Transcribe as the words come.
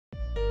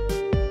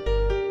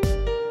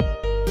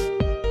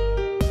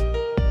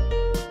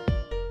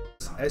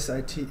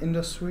S.I.T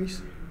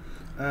Industries.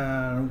 We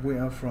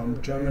are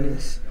from Germany.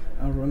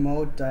 A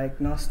remote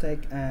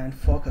diagnostic and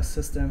focus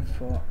system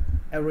for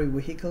every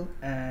vehicle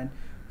and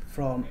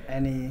from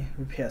any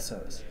repair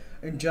service.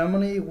 In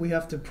Germany, we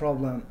have the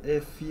problem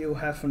if you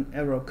have an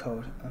error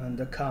code on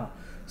the car,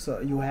 so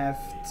you have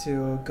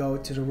to go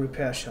to the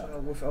repair shop.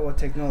 With our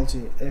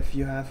technology, if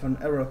you have an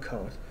error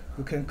code,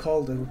 you can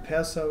call the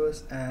repair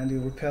service and the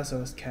repair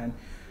service can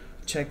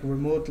check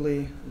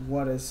remotely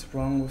what is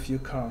wrong with your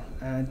car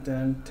and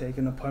then take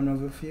an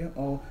appointment with you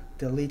or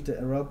delete the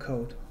error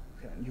code.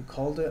 You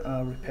call the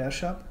repair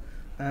shop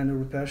and the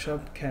repair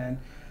shop can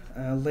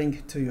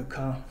link to your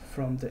car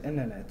from the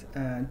internet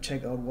and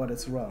check out what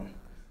is wrong.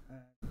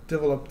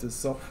 Develop the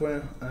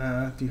software,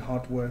 the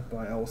hardware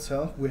by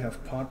ourselves. We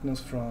have partners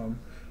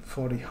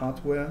for the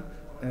hardware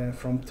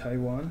from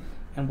Taiwan.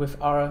 And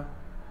with our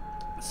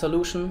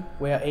solution,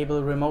 we are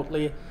able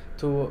remotely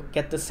to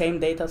get the same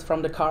data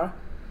from the car,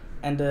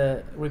 and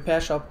the repair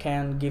shop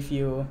can give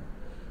you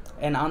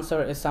an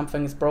answer if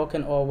something is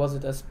broken or was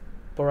it a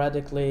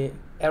sporadically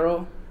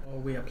error.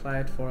 We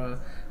applied for a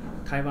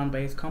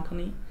Taiwan-based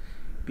company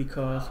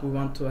because we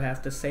want to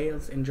have the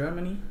sales in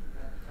Germany,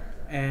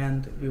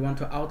 and we want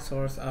to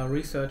outsource our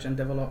research and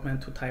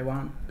development to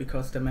Taiwan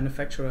because the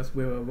manufacturers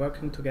we were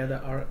working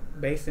together are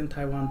based in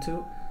Taiwan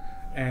too,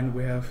 and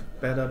we have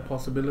better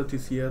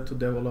possibilities here to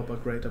develop a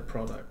greater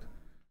product.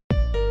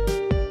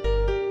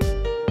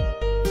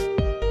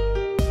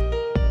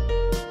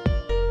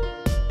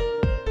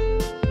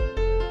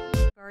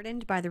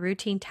 Burdened by the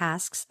routine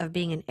tasks of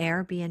being an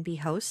Airbnb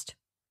host,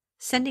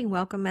 sending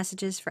welcome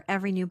messages for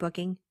every new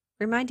booking,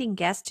 reminding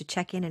guests to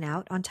check in and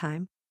out on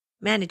time,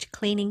 manage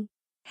cleaning,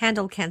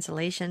 handle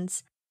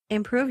cancellations,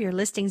 improve your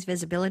listings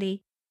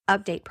visibility,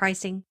 update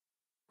pricing.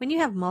 When you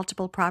have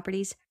multiple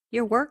properties,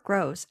 your work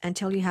grows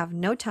until you have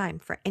no time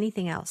for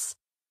anything else.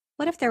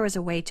 What if there was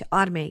a way to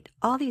automate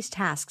all these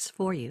tasks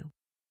for you?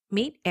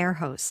 Meet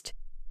Airhost,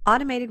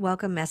 automated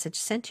welcome message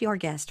sent to your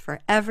guest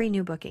for every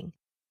new booking,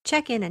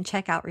 check-in and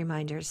check-out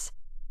reminders,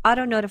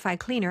 auto-notify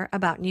cleaner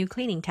about new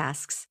cleaning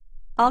tasks,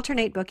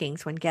 alternate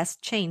bookings when guests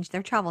change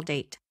their travel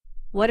date.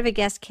 What if a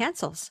guest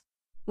cancels?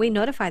 We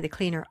notify the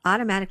cleaner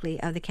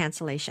automatically of the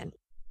cancellation,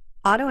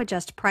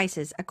 auto-adjust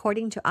prices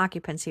according to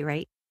occupancy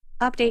rate,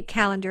 update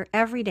calendar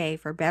every day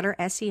for better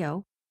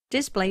SEO,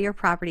 display your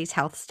property's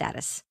health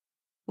status.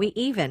 We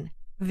even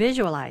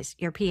visualize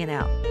your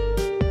P&L.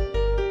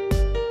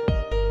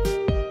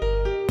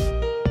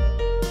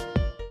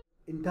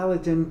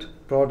 Intelligent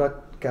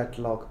product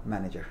catalog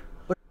manager.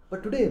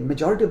 But today,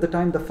 majority of the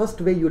time, the first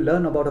way you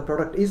learn about a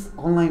product is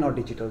online or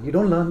digital. You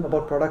don't learn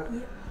about product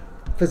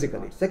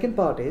physically. Second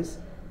part is,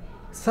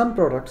 some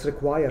products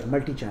require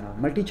multi-channel.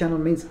 Multi-channel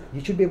means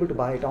you should be able to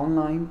buy it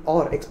online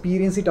or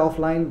experience it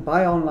offline,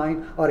 buy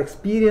online, or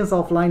experience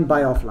offline,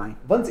 buy offline.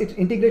 Once it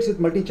integrates with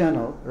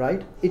multi-channel,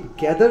 right, it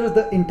gathers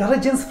the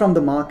intelligence from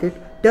the market,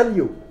 tell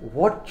you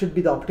what should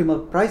be the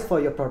optimal price for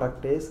your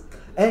product is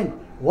and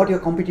what your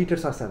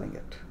competitors are selling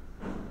it.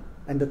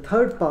 And the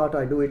third part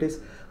I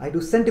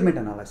do sentiment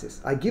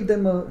analysis. I give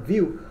them a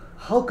view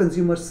how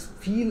consumers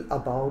feel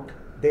about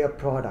their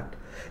product.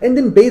 And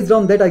then based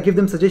on that, I give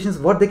them suggestions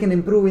what they can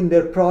improve in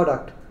their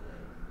product.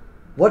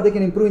 What they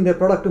can improve in their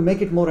product to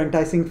make it more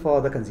enticing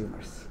for the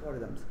consumers.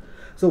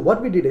 So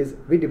what we did is,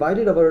 we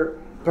divided our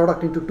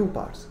product into two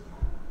parts.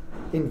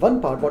 In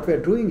one part, what we are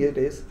doing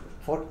is,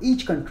 for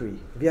each country,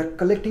 we are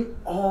collecting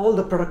all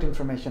the product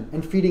information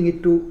and feeding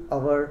it to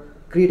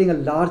creating a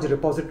large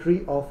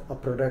repository of a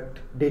product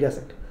data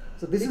set.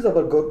 So this is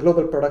our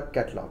global product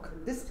catalog.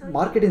 This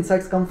market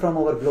insights come from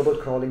our global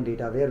crawling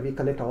data where we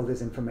collect all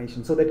this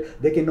information so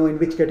that they can know in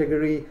which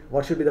category,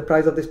 what should be the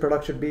price of this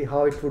product should be,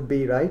 how it would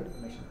be, right?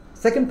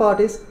 Second part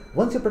is,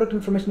 once your product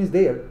information is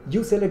there,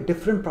 you sell at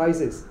different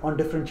prices on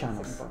different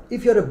channels.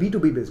 If you're a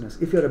B2B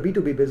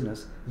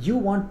business, you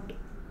want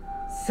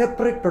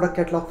separate product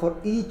catalog for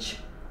each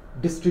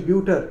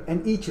distributor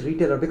and each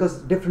retailer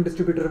because different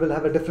distributor will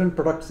have a different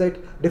product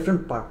set,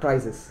 different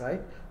prices,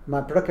 right? My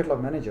product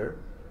catalog manager,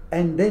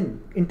 and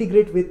then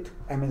integrate with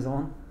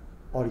Amazon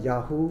or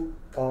Yahoo,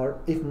 or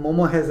if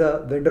Momo has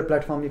a vendor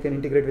platform, you can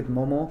integrate with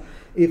Momo.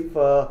 If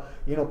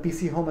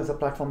PC Home has a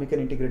platform, you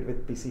can integrate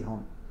with PC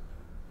Home,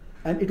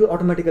 and it will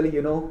automatically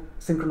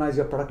synchronize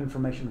your product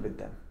information with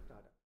them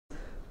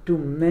to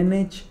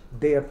manage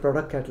their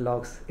product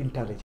catalogs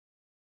intelligently.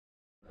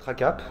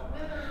 TrackAp,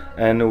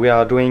 and we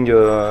are doing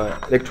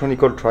electronic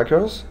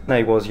trackers. When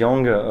I was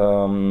young,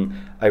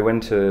 I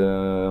went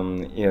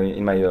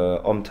in my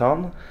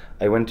hometown.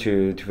 I went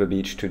to the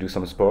beach to do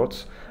some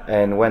sports,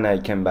 and when I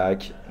came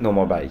back, no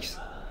more bikes.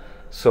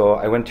 So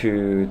I went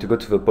to go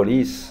to the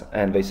police,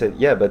 and they said,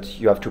 yeah, but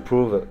you have to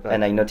prove.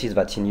 And I noticed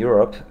that in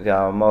Europe, there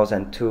are more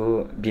than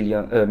 2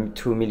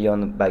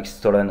 million bikes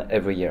stolen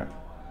every year.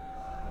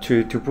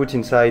 To put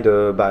inside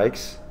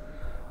bikes,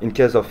 in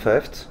case of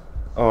theft,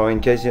 or in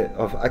case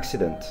of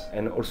accident,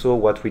 and also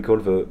what we call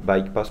the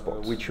bike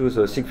passport. We choose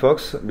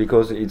Sigfox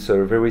because it's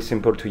very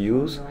simple to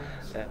use,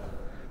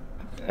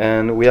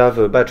 and we have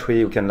a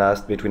battery who can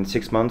last between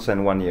 6 months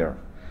and 1 year.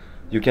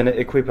 You can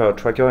equip our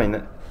tracker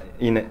in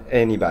in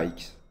any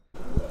bikes.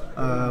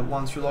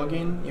 Once you log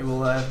in, you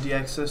will have the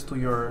access to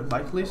your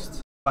bike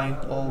list, find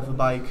all the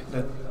bike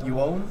that you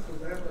own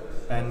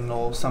and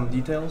know some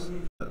details.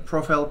 A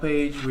profile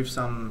page with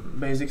some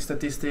basic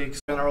statistics,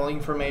 general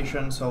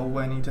information, so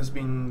when it has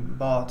been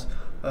bought,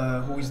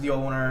 who is the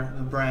owner,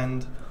 the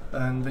brand,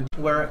 and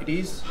where it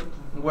is,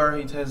 where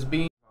it has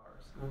been.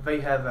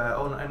 They have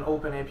an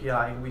open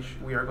API which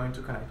we are going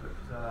to connect with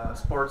the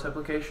sports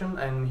application,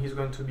 and he's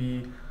going to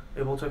be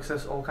able to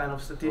access all kind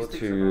of statistics.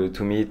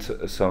 To meet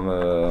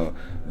some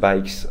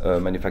bikes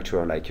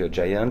manufacturer like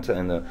Giant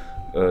and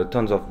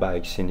tons of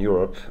bikes in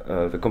Europe.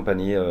 The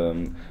company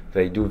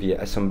they do the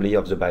assembly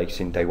of the bikes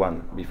in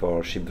Taiwan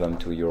before ship them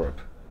to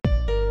Europe.